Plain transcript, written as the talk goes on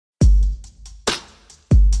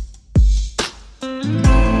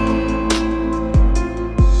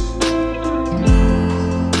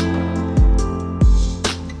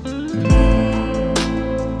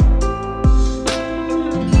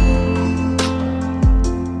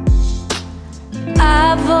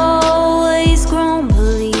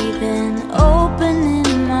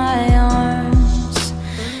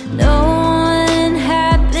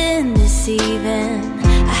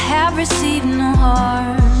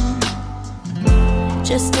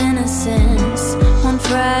just innocence, one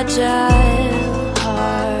fragile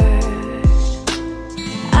heart.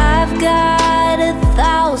 I've got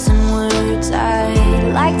 1,000 words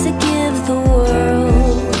I'd like to give the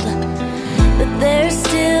world, but they're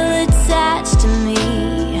still attached to me.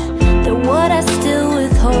 They're what I still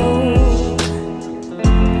withhold.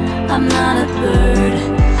 I'm not a bird,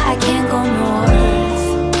 I can't go north,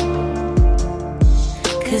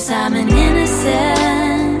 'cause I'm an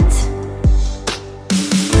innocent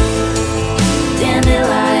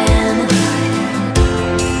dandelion.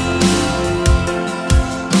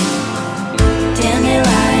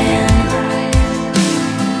 Dandelion.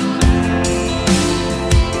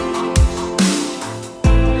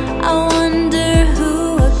 I wonder who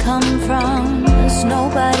I come from, 'cause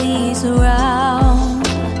nobody's around.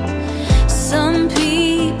 Some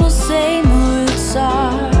people say my roots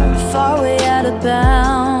are far way out of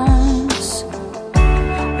bounds.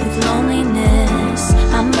 With loneliness,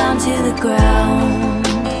 I'm bound to the ground.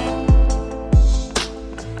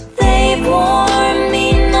 They've warned me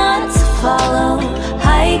not to follow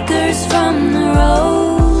hikers from the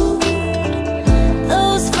road,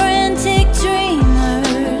 those frantic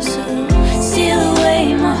dreamers who steal away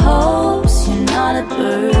my hopes. You're not a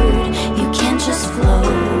bird, you can't just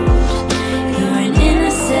float. You're an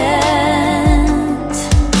innocent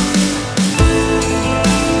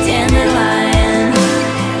dandelion.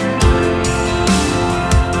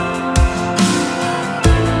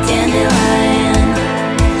 Dandelion.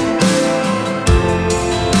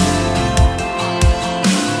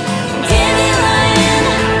 Dandelion.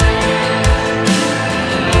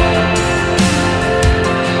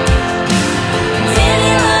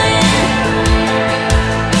 Dandelion.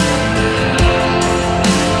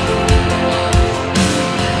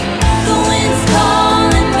 The wind's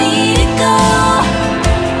calling me to go.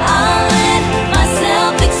 I'll let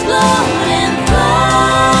myself explode and fly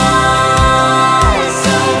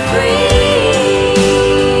so free.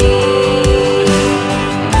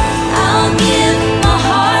 I'll give my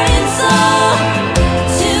heart and soul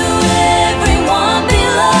to everyone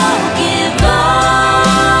below. Give all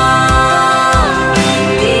in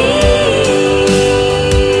me.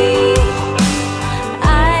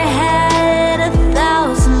 I had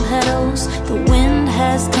 1,000 petals, the wind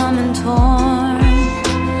has come and torn.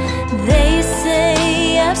 They say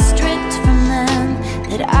I've stripped from them,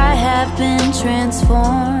 that I have been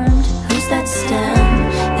transformed. Who's that stem?